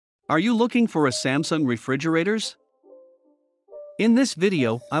Are you looking for a Samsung refrigerators? In this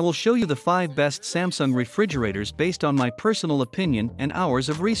video, I will show you the 5 best Samsung refrigerators based on my personal opinion and hours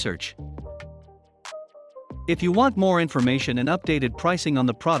of research. If you want more information and updated pricing on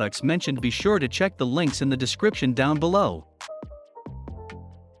the products mentioned, be sure to check the links in the description down below.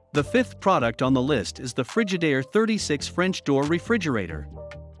 The 5th product on the list is the Frigidaire 36 French Door Refrigerator.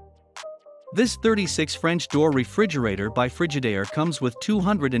 This 36 French door refrigerator by Frigidaire comes with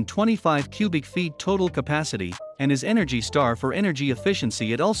 225 cubic feet total capacity and is Energy Star for energy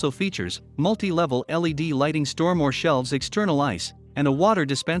efficiency. It also features multi-level LED lighting, store more shelves, external ice, and a water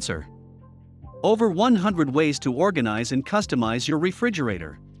dispenser. Over 100 ways to organize and customize your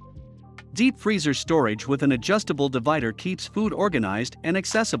refrigerator. Deep freezer storage with an adjustable divider keeps food organized and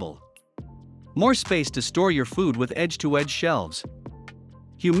accessible. More space to store your food with edge-to-edge shelves.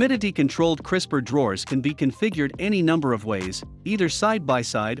 Humidity-controlled crisper drawers can be configured any number of ways, either side by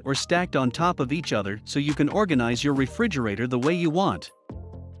side or stacked on top of each other, so you can organize your refrigerator the way you want.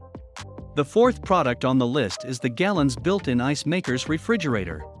 The 4th product on the list is the Gallons Built-in Ice Makers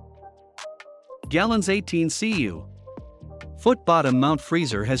Refrigerator. Gallons 18CU Foot-bottom mount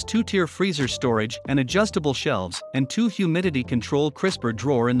freezer has 2-tier freezer storage and adjustable shelves and 2 humidity-controlled crisper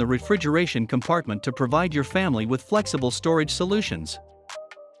drawer in the refrigeration compartment to provide your family with flexible storage solutions.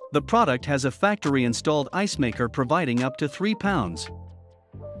 The product has a factory-installed ice maker providing up to 3 pounds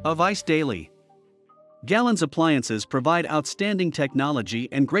of ice daily. Gallons appliances provide outstanding technology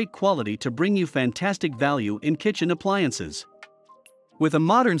and great quality to bring you fantastic value in kitchen appliances. With a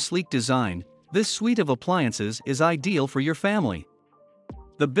modern, sleek design, this suite of appliances is ideal for your family.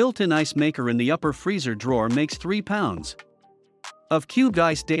 The built-in ice maker in the upper freezer drawer makes 3 pounds of cubed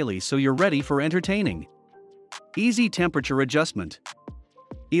ice daily, so you're ready for entertaining. Easy temperature adjustment.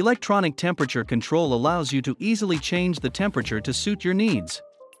 Electronic temperature control allows you to easily change the temperature to suit your needs.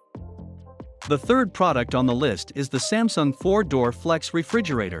 The 3rd product on the list is the Samsung 4-Door Flex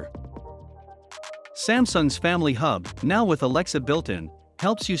Refrigerator. Samsung's Family Hub, now with Alexa built-in,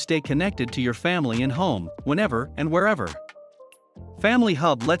 helps you stay connected to your family and home, whenever and wherever. Family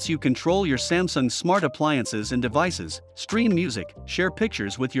Hub lets you control your Samsung smart appliances and devices, stream music, share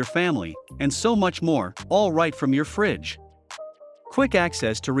pictures with your family, and so much more, all right from your fridge. Quick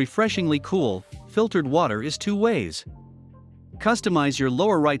access to refreshingly cool, filtered water is 2 ways. Customize your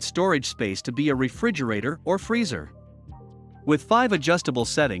lower right storage space to be a refrigerator or freezer. With 5 adjustable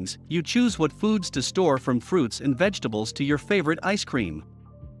settings, you choose what foods to store, from fruits and vegetables to your favorite ice cream.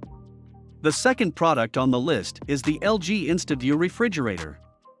 The 2nd product on the list is the LG InstaView Refrigerator.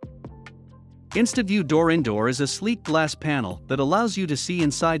 InstaView Door Indoor is a sleek glass panel that allows you to see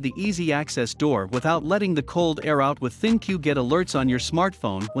inside the easy access door without letting the cold air out. With ThinQ, get alerts on your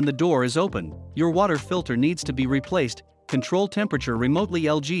smartphone when the door is open, your water filter needs to be replaced, control temperature remotely.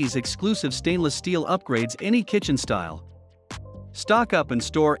 LG's exclusive stainless steel upgrades any kitchen style. Stock up and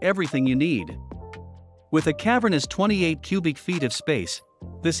store everything you need. With a cavernous 28 cubic feet of space,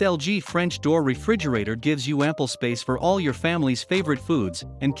 this LG French door refrigerator gives you ample space for all your family's favorite foods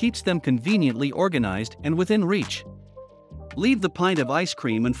and keeps them conveniently organized and within reach. Leave the pint of ice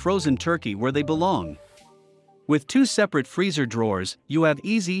cream and frozen turkey where they belong. With 2 separate freezer drawers, you have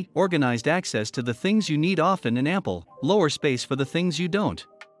easy, organized access to the things you need often and ample, lower space for the things you don't.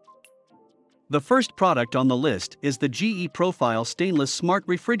 The 1st product on the list is the GE Profile Stainless Smart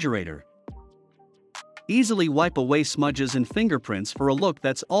Refrigerator. Easily wipe away smudges and fingerprints for a look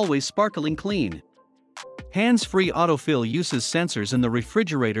that's always sparkling clean. Hands-free autofill uses sensors in the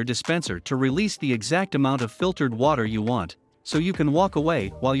refrigerator dispenser to release the exact amount of filtered water you want, so you can walk away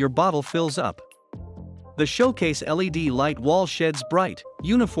while your bottle fills up. The showcase LED light wall sheds bright,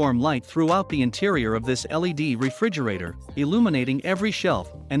 uniform light throughout the interior of this LED refrigerator, illuminating every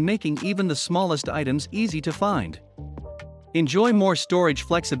shelf and making even the smallest items easy to find. Enjoy more storage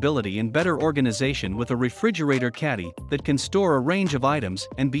flexibility and better organization with a refrigerator caddy that can store a range of items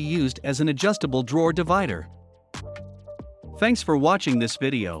and be used as an adjustable drawer divider. Thanks for watching this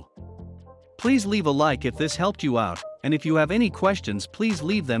video. Please leave a like if this helped you out, and if you have any questions, please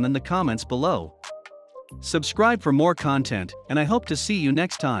leave them in the comments below. Subscribe for more content, and I hope to see you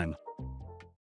next time.